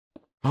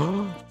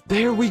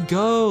There we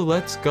go.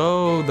 Let's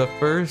go. The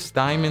first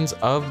diamonds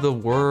of the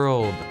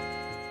world.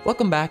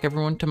 Welcome back,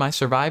 everyone, to my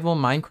survival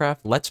Minecraft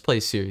Let's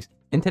Play series.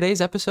 In today's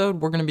episode,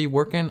 we're going to be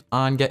working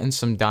on getting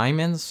some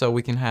diamonds so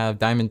we can have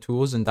diamond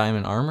tools and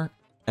diamond armor.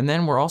 And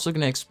then we're also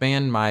going to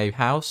expand my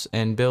house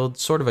and build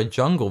sort of a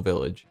jungle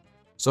village.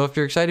 So if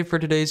you're excited for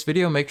today's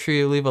video, make sure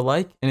you leave a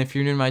like. And if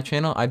you're new to my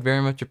channel, I'd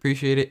very much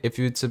appreciate it if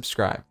you'd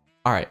subscribe.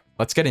 All right,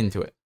 let's get into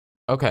it.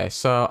 Okay,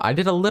 so I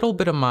did a little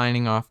bit of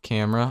mining off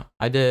camera.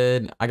 I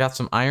got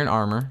some iron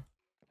armor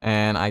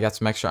and I got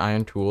some extra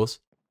iron tools,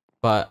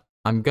 but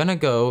I'm gonna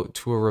go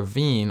to a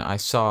ravine I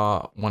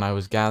saw when I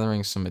was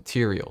gathering some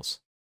materials.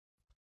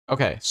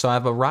 Okay, so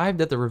I've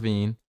arrived at the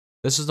ravine.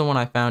 This is the one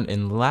I found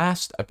in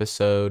last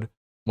episode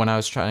when I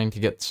was trying to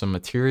get some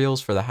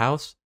materials for the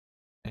house.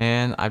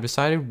 And I've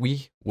decided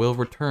we will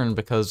return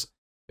because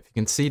if you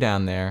can see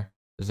down there,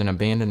 there's an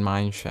abandoned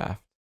mine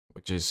shaft,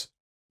 which is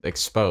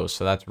exposed,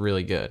 so that's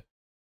really good.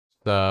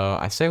 So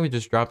I say we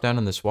just drop down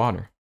in this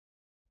water.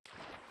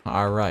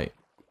 Alright.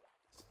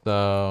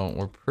 So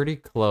we're pretty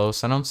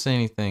close. I don't see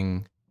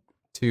anything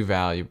too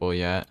valuable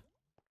yet.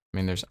 I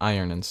mean, there's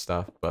iron and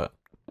stuff, but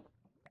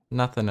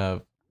nothing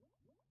of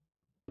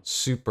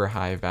super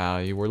high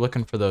value. We're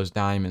looking for those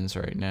diamonds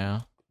right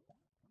now.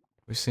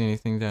 We see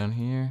anything down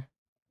here?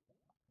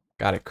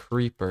 Got a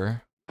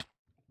creeper.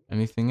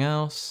 Anything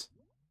else?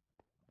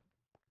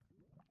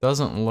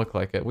 Doesn't look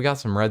like it. We got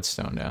some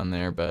redstone down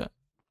there, but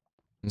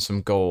and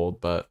some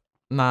gold, but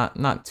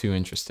not too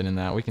interested in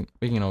that. We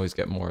can always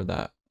get more of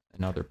that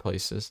in other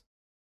places.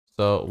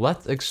 So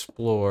let's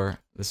explore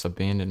this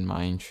abandoned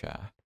mine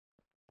shaft.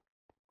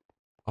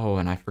 Oh,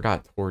 and I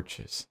forgot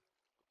torches.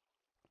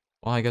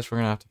 Well, I guess we're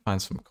gonna have to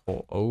find some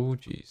coal. Oh,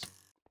 geez.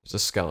 There's a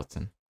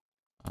skeleton.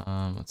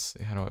 Let's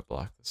see. How do I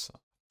block this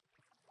up?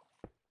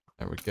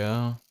 There we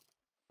go.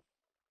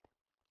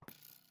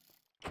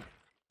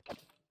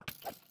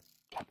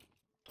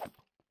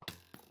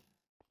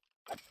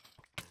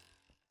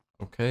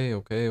 Okay.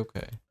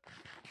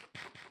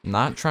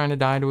 Not trying to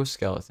die to a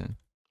skeleton.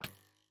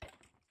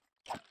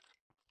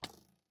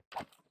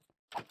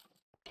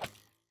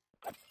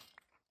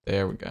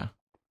 There we go.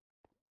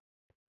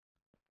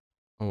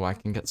 Oh, I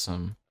can get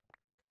some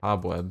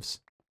cobwebs.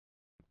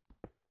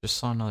 Just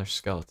saw another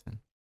skeleton.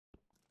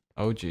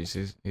 Oh, geez,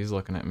 he's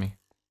looking at me.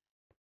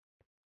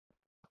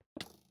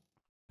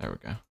 There we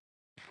go.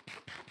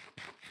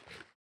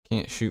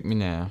 Can't shoot me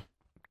now.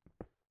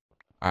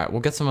 Alright,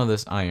 we'll get some of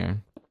this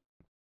iron.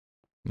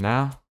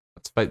 Now,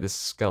 let's fight this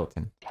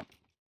skeleton.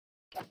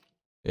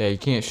 Yeah, you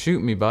can't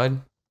shoot me,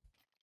 bud.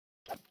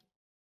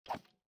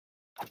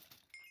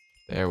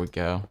 There we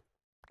go.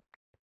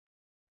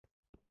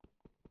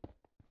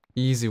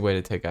 Easy way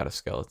to take out a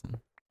skeleton.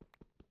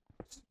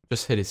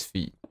 Just hit his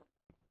feet.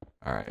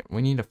 Alright,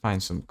 we need to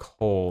find some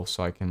coal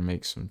so I can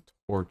make some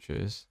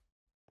torches.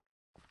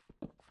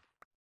 And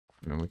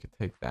then we could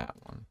take that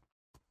one.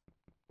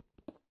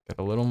 Get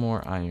a little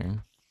more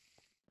iron.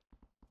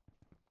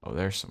 Oh,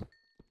 there's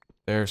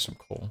some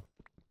coal.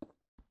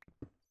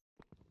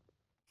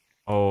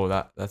 Oh,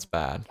 that's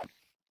bad.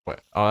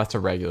 What? Oh, that's a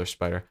regular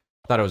spider.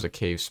 I thought it was a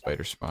cave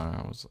spider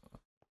spawner. I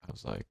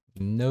was like,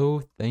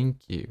 no,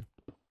 thank you.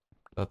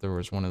 Thought there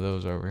was one of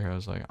those over here. I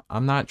was like,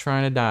 I'm not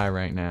trying to die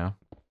right now.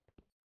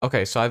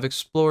 Okay, so I've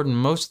explored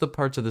most of the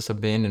parts of this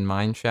abandoned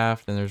mine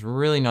shaft, and there's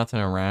really nothing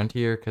around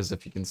here because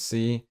if you can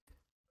see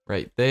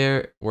right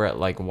there, we're at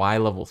like Y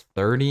level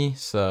 30,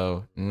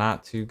 so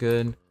not too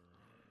good.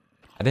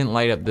 I didn't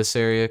light up this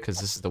area because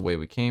this is the way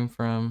we came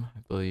from. I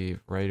believe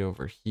right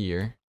over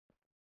here.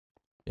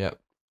 Yep.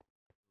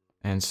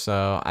 And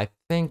so I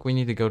think we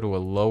need to go to a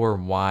lower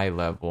Y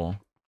level.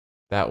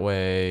 That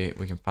way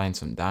we can find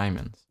some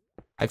diamonds.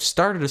 I've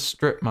started a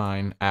strip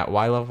mine at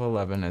Y level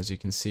 11, as you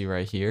can see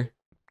right here.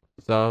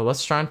 So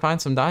let's try and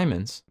find some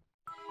diamonds.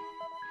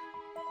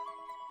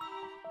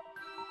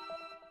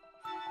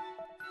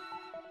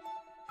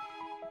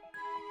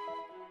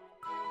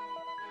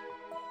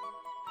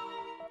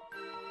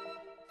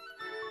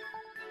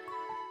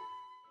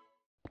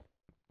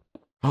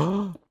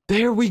 Oh,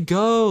 there we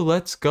go.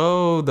 Let's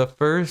go. The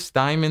first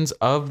diamonds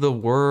of the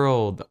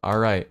world. All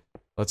right.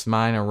 Let's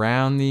mine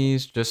around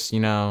these. Just,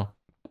 you know,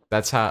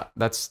 that's how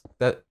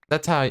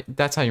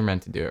you're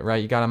meant to do it,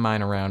 right? You got to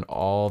mine around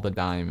all the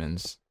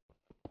diamonds.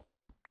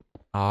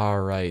 All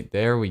right.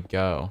 There we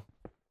go.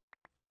 I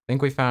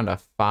think we found a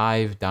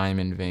 5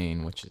 diamond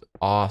vein, which is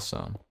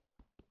awesome.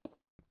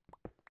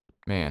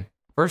 Man,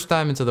 first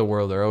diamonds of the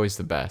world are always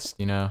the best,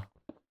 you know?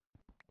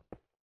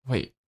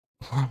 Wait.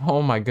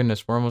 Oh my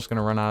goodness, we're almost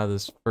gonna run out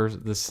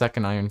of this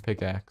second iron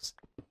pickaxe.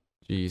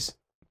 Jeez.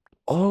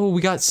 Oh,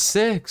 we got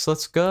 6.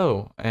 Let's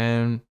go.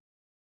 And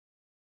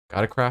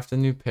gotta craft a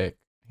new pick.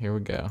 Here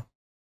we go.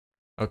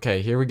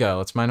 Okay, here we go.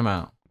 Let's mine them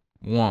out.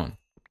 1,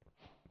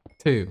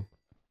 2,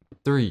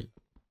 3,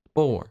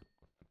 4,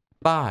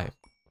 5,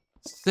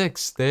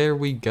 6. There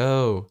we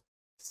go.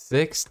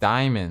 6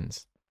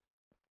 diamonds.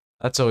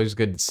 That's always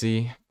good to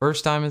see.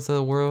 First diamonds of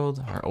the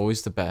world are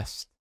always the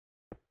best.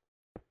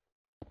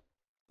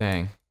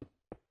 Dang.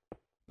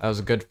 That was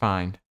a good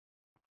find.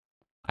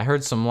 I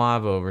heard some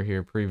lava over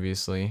here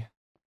previously,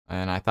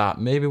 and I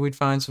thought maybe we'd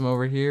find some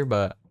over here,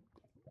 but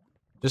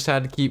just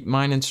had to keep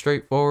mining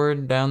straight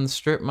forward down the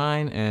strip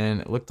mine,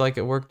 and it looked like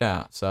it worked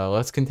out. So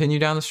let's continue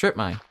down the strip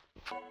mine.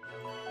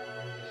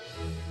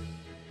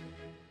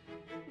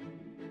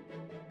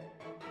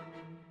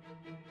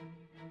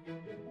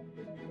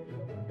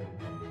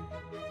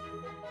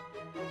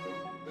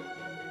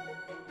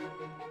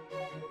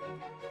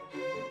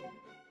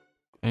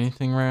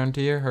 Anything around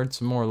here? Heard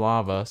some more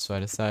lava, so I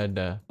decided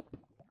to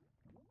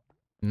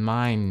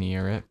mine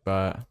near it,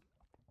 but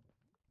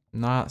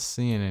not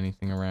seeing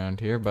anything around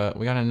here. But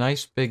we got a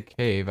nice big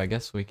cave. I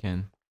guess we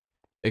can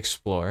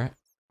explore it.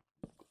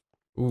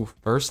 Ooh,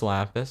 first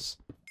lapis.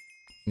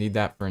 Need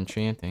that for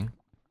enchanting.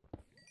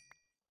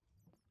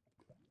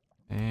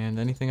 And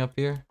anything up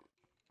here?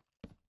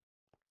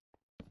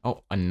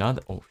 Oh,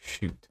 another. Oh,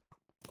 shoot.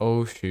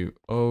 Oh, shoot.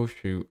 Oh,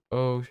 shoot.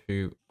 Oh,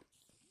 shoot.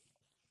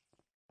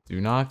 Do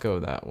not go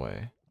that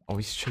way. Oh,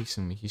 he's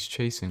chasing me. He's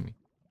chasing me.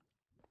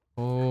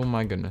 Oh,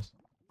 my goodness.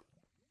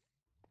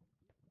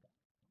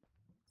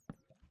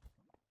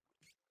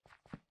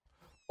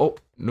 Oh,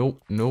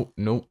 nope, nope,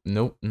 nope,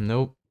 nope,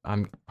 nope.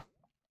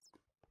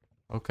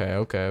 Okay,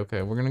 okay,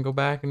 okay. We're gonna go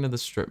back into the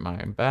strip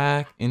mine.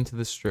 Back into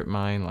the strip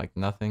mine like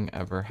nothing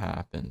ever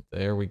happened.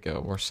 There we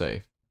go. We're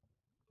safe.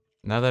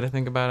 Now that I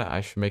think about it,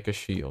 I should make a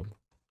shield.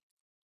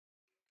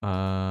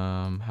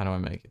 How do I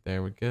make it?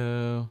 There we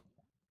go.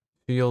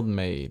 Shield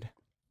made.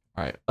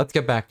 All right, let's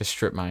get back to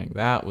strip mining.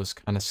 That was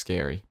kind of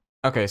scary.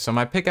 Okay, so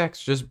my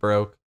pickaxe just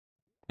broke,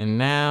 and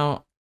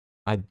now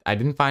I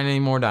didn't find any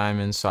more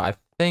diamonds, so I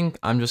think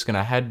I'm just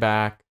gonna head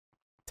back,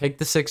 take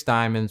the 6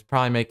 diamonds,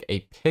 probably make a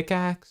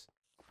pickaxe,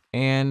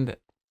 and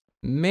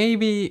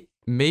maybe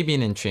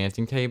an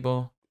enchanting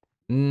table,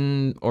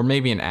 or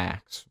maybe an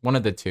axe. One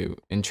of the two,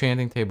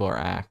 enchanting table or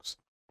axe.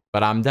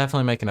 But I'm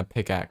definitely making a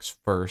pickaxe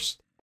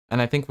first,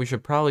 and I think we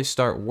should probably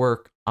start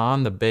work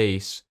on the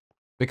base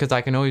because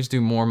I can always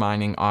do more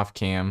mining off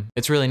cam.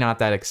 It's really not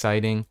that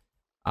exciting.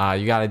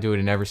 You got to do it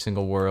in every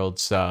single world,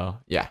 so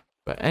yeah.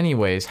 But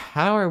anyways,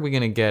 how are we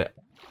gonna get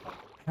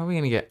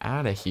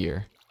out of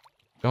here?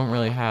 Don't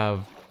really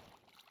have.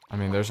 I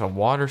mean, there's a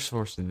water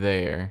source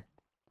there.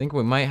 I think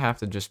we might have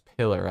to just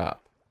pillar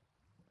up.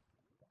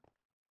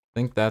 I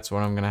think that's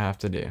what I'm gonna have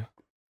to do.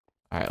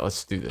 All right,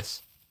 let's do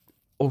this.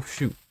 Oh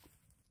shoot.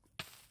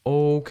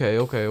 Okay,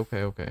 okay,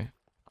 okay, okay.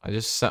 I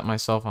just set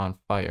myself on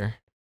fire.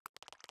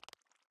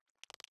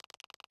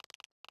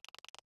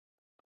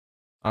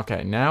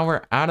 Okay, now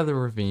we're out of the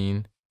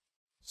ravine,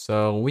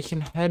 so we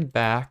can head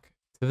back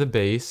to the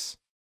base,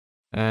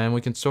 and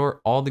we can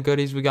sort all the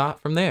goodies we got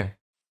from there.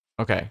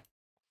 Okay,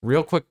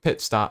 real quick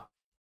pit stop.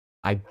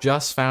 I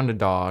just found a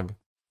dog,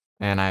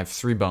 and I have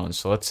 3 bones,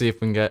 so let's see if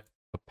we can get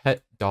a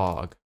pet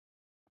dog.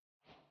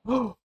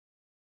 Oh,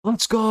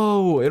 let's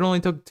go! It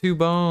only took 2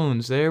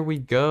 bones. There we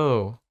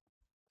go.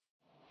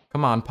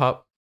 Come on,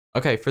 pup.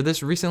 Okay, for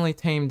this recently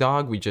tamed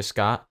dog we just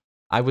got,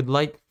 I would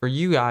like for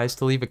you guys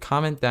to leave a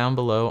comment down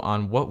below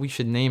on what we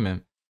should name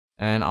him,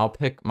 and I'll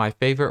pick my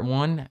favorite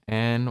one,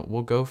 and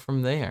we'll go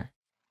from there.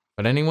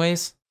 But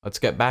anyways, let's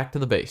get back to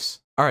the base.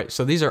 Alright,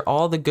 so these are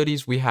all the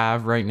goodies we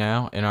have right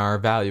now in our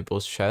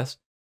valuables chest.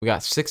 We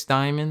got 6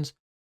 diamonds,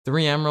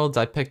 3 emeralds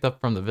I picked up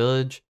from the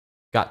village,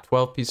 got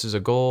 12 pieces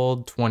of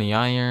gold, 20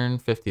 iron,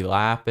 50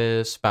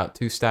 lapis, about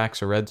 2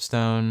 stacks of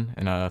redstone,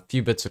 and a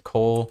few bits of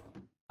coal.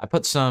 I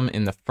put some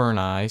in the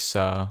furnace,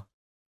 so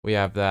we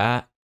have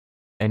that.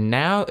 And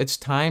now it's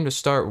time to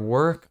start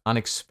work on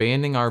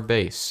expanding our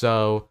base.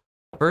 So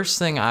first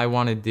thing I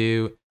want to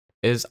do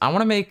is I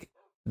want to make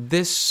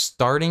this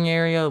starting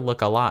area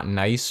look a lot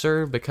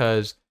nicer,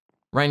 because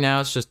right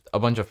now it's just a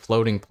bunch of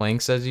floating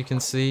planks, as you can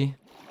see,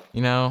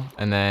 you know,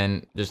 and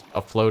then just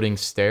a floating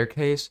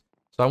staircase.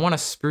 So I want to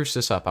spruce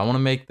this up. I want to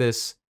make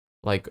this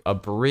like a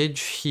bridge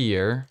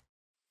here,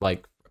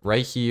 like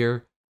right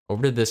here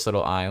over to this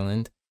little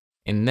island.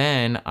 And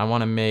then I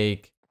want to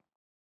make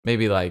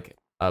maybe like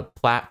a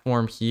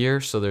platform here,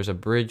 so there's a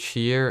bridge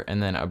here,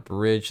 and then a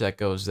bridge that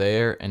goes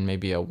there, and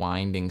maybe a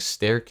winding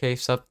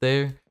staircase up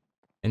there.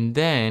 And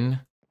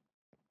then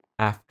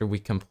after we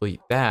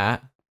complete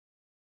that,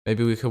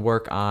 maybe we could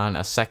work on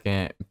a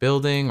second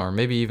building, or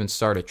maybe even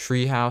start a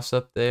treehouse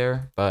up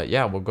there. But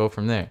yeah, we'll go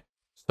from there.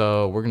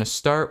 So we're gonna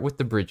start with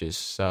the bridges.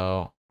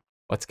 So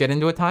let's get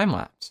into a time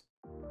lapse.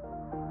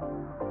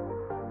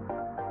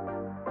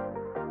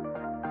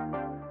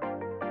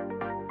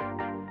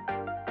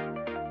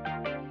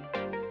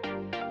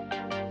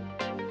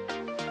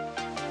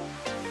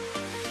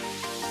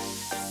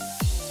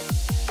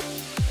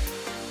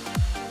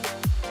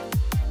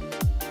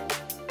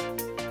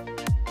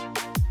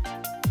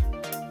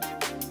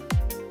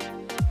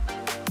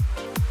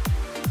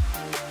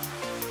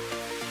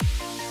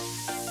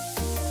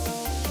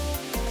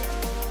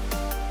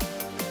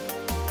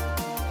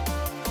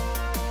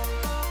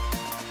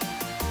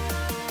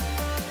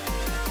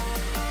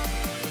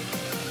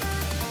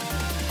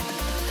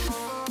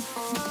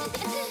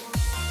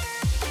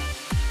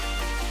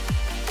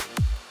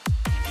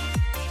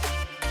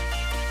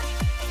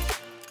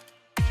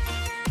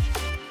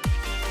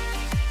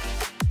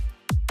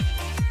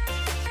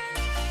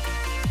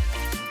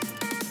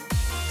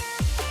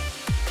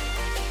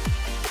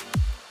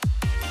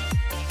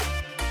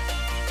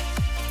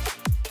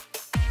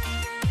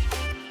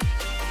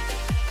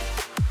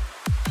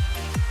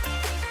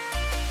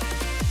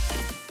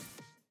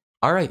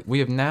 All right, we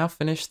have now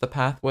finished the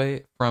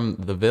pathway from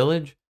the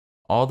village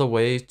all the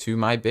way to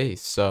my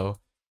base. So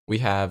we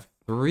have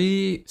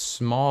 3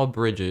 small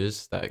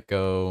bridges that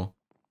go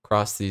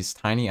across these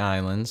tiny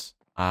islands.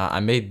 I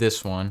made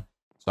this one,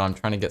 so I'm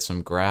trying to get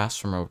some grass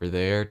from over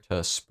there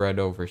to spread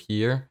over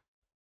here.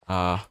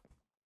 It's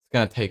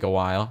gonna take a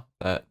while.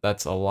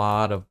 That's a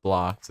lot of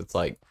blocks. It's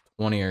like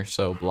 20 or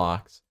so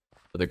blocks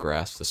for the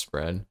grass to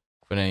spread.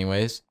 But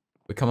anyways,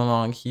 we come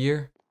along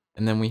here,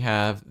 and then we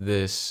have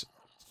this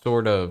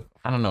sort of,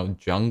 I don't know,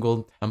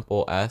 jungle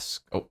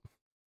temple-esque. Oh,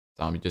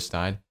 zombie just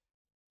died.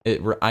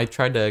 I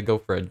tried to go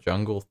for a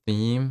jungle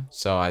theme,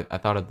 so I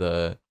thought of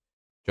the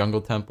jungle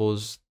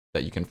temples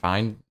that you can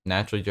find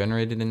naturally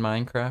generated in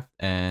Minecraft,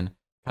 and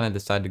kind of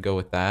decided to go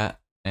with that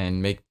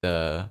and make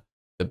the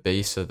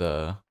base of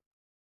the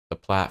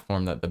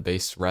platform that the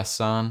base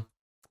rests on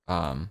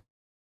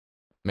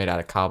made out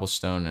of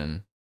cobblestone,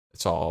 and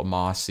it's all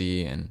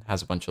mossy and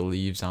has a bunch of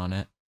leaves on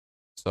it.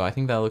 So I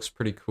think that looks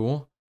pretty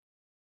cool.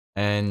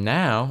 And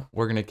now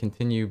we're going to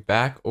continue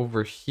back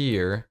over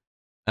here,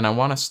 and I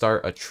want to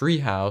start a tree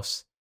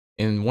house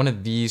in one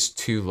of these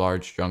 2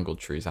 large jungle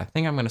trees. I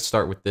think I'm going to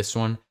start with this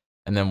one,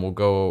 and then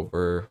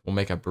we'll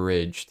make a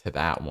bridge to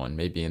that one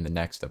maybe in the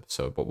next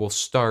episode. But we'll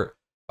start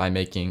by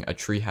making a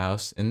tree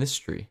house in this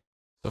tree.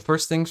 So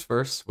first things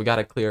first, we got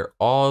to clear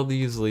all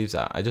these leaves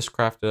out. I just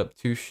crafted up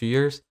 2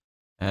 shears,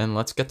 and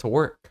let's get to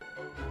work.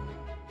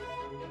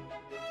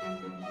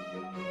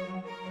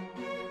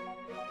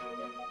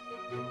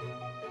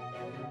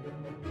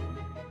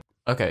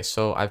 Okay,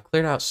 so I've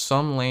cleared out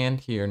some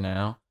land here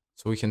now,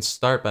 so we can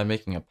start by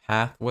making a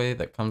pathway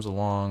that comes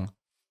along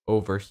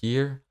over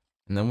here,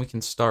 and then we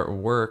can start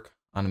work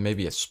on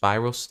maybe a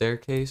spiral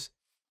staircase,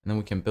 and then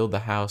we can build the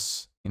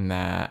house in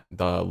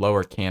the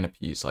lower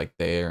canopies like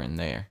there and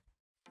there.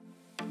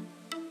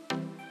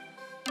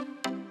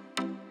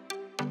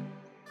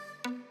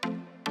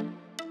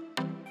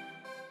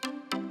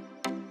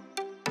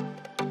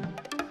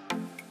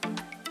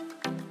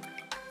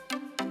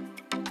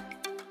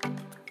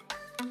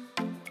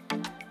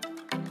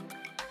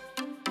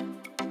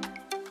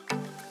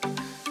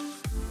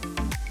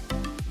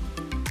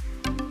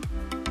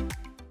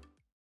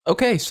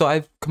 Okay, so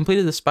I've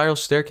completed the spiral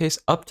staircase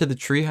up to the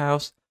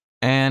treehouse,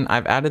 and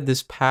I've added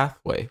this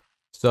pathway.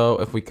 So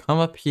if we come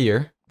up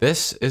here,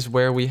 this is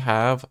where we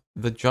have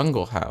the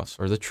jungle house,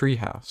 or the tree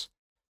house.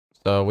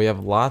 So we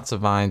have lots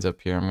of vines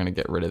up here. I'm going to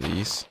get rid of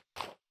these.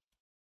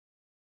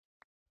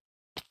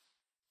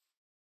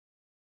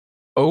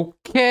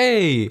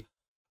 Okay,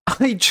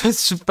 I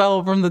just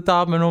fell from the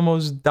top and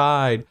almost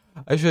died.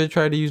 I should have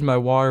tried to use my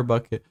water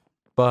bucket,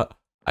 but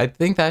I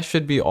think that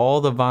should be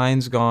all the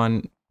vines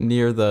gone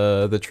near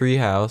the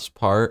treehouse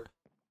part.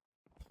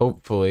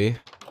 Hopefully.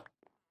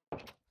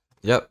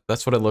 Yep,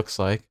 that's what it looks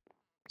like.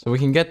 So we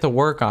can get to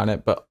work on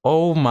it, but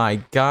oh my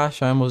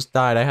gosh, I almost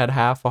died. I had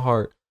half a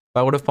heart. If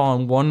I would have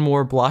fallen one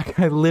more block,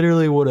 I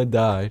literally would have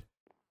died.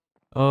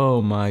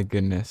 Oh my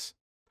goodness.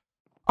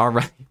 All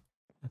right.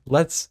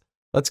 Let's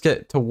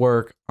get to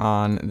work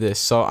on this.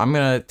 So I'm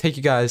going to take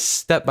you guys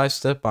step by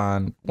step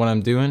on what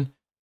I'm doing.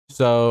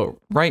 So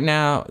right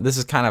now, this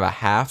is kind of a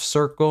half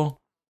circle.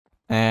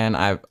 And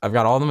I've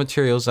got all the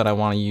materials that I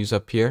want to use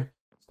up here.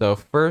 So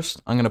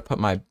first, I'm going to put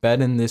my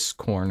bed in this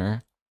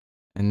corner.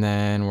 And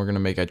then we're going to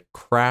make a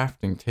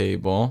crafting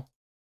table.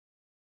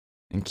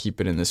 And keep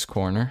it in this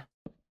corner.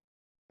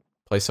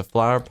 Place a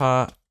flower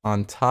pot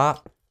on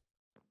top.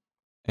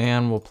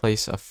 And we'll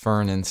place a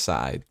fern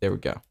inside. There we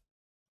go.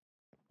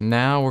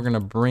 Now we're going to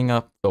bring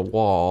up the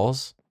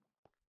walls.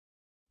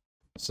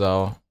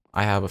 So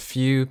I have a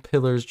few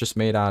pillars just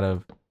made out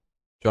of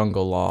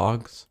jungle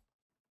logs.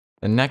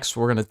 And next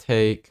we're going to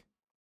take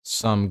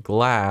some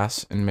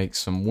glass and make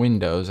some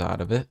windows out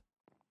of it.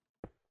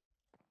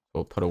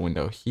 We'll put a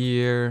window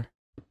here.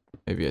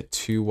 Maybe a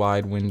 2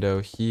 wide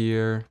window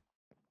here.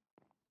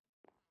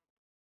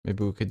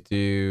 Maybe we could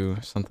do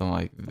something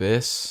like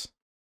this.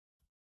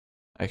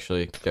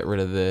 Actually, get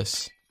rid of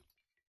this.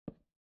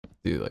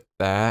 Do like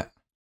that.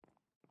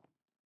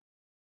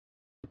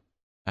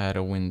 Add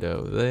a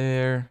window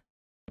there.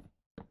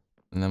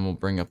 And then we'll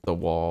bring up the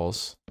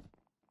walls.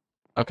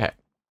 Okay.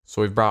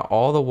 So we've brought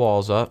all the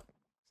walls up,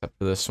 except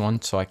for this one,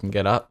 so I can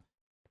get up.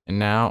 And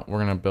now we're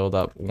going to build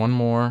up one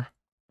more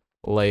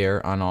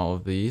layer on all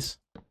of these.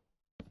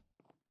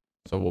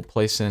 So we'll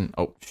place in,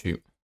 oh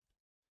shoot.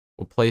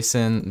 We'll place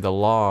in the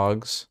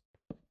logs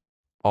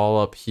all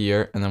up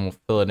here, and then we'll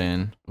fill it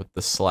in with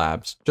the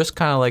slabs. Just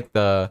kind of like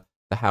the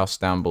house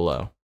down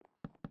below.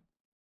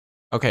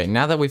 Okay,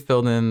 now that we've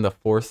filled in the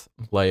 4th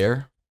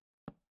layer,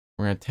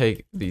 we're going to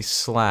take these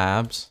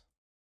slabs,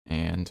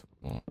 and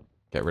we'll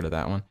get rid of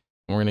that one.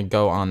 We're going to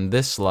go on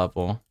this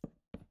level,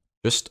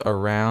 just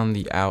around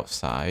the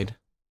outside,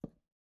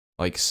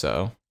 like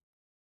so.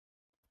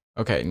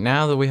 Okay,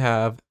 now that we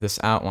have this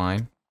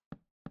outline,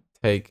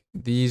 take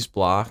these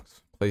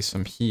blocks, place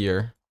them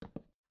here,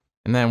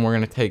 and then we're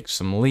going to take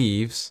some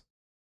leaves.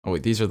 Oh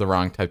wait, these are the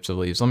wrong types of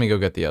leaves. Let me go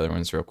get the other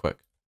ones real quick.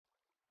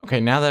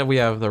 Okay, now that we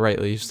have the right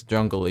leaves, the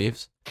jungle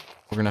leaves,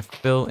 we're gonna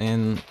fill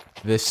in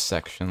this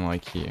section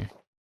like here.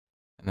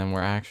 And then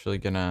we're actually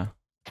gonna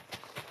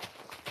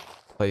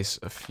place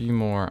a few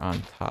more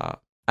on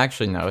top.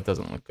 Actually, no, it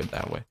doesn't look good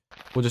that way.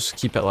 We'll just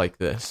keep it like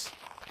this.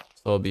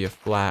 So it'll be a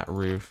flat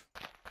roof,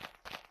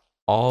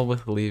 all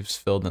with leaves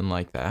filled in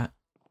like that.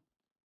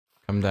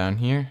 Come down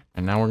here,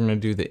 and now we're gonna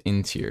do the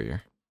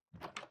interior.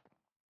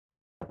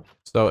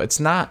 So it's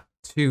not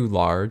too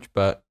large,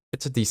 but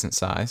it's a decent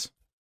size.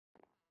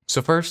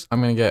 So first,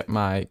 I'm gonna get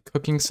my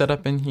cooking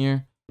setup in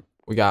here.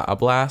 We got a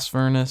blast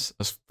furnace,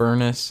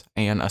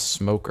 and a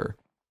smoker.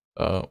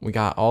 We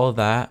got all of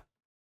that.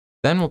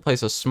 Then we'll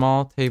place a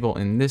small table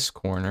in this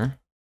corner.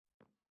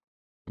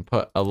 We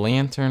put a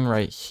lantern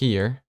right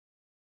here.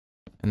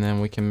 And then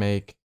we can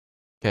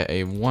get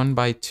a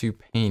 1x2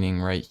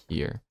 painting right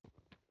here.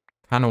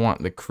 Kind of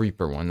want the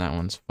creeper one. That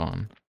one's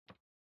fun.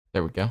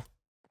 There we go.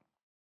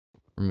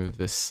 Remove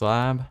this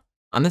slab.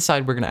 On this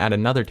side, we're going to add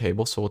another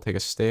table. So we'll take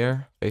a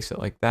stair, face it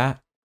like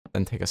that.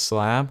 Then take a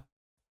slab.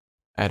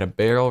 Add a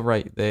barrel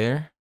right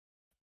there.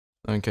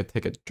 Then we could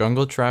take a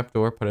jungle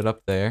trapdoor, put it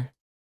up there.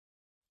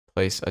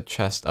 Place a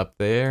chest up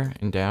there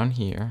and down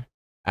here.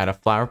 Add a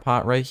flower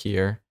pot right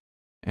here.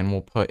 And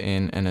we'll put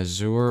in an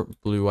azure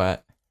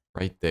bluette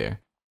right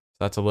there. So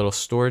that's a little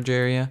storage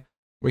area.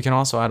 We can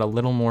also add a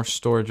little more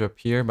storage up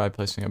here by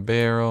placing a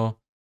barrel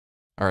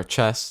or a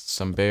chest,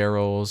 some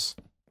barrels,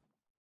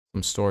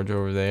 some storage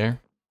over there.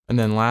 And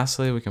then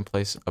lastly, we can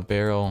place a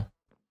barrel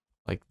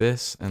like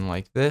this and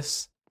like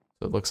this.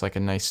 So it looks like a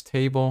nice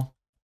table.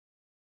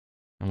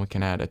 And we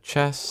can add a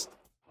chest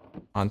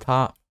on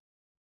top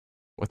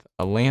with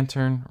a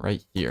lantern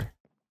right here.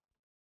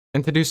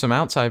 And to do some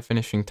outside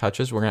finishing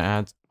touches, we're going to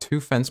add 2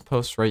 fence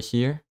posts right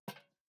here.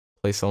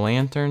 Place the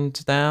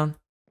lanterns down.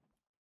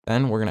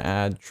 Then we're going to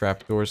add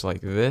trapdoors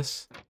like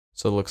this.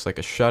 So it looks like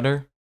a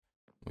shutter.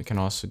 We can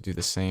also do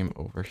the same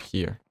over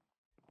here.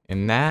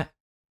 And that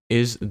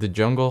is the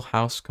jungle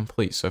house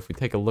complete. So if we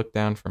take a look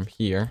down from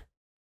here,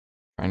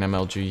 try an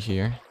MLG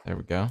here. There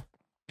we go.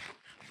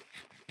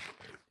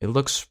 It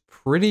looks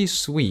pretty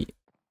sweet.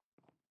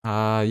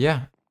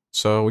 Yeah.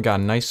 So we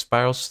got a nice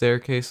spiral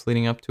staircase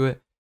leading up to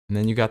it. And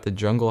then you got the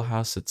jungle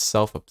house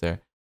itself up there.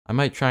 I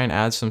might try and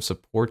add some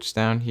supports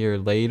down here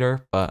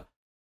later, but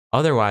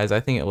otherwise I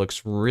think it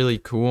looks really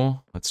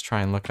cool. Let's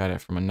try and look at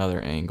it from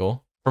another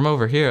angle. From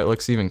over here, it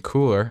looks even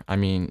cooler. I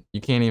mean,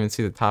 you can't even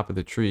see the top of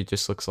the tree. It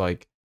just looks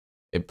like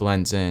it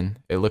blends in.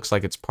 It looks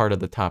like it's part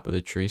of the top of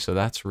the tree, so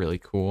that's really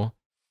cool.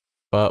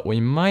 But we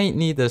might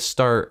need to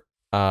start,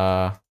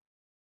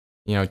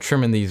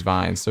 trimming these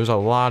vines. There's a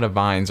lot of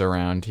vines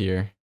around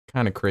here.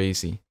 Kind of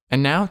crazy.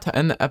 And now, to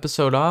end the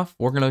episode off,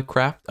 we're going to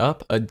craft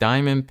up a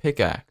diamond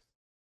pickaxe.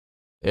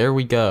 There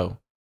we go.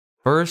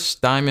 First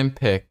diamond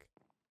pick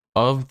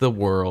of the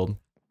world.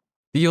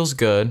 Feels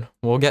good.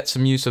 We'll get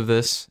some use of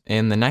this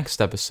in the next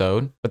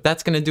episode. But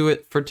that's going to do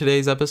it for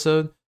today's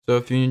episode. So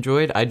if you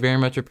enjoyed, I'd very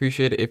much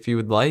appreciate it if you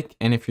would like.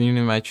 And if you're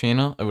new to my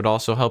channel, it would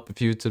also help if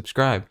you would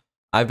subscribe.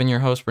 I've been your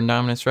host,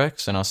 Predominus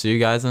Rex, and I'll see you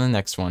guys in the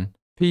next one.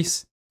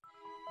 Peace.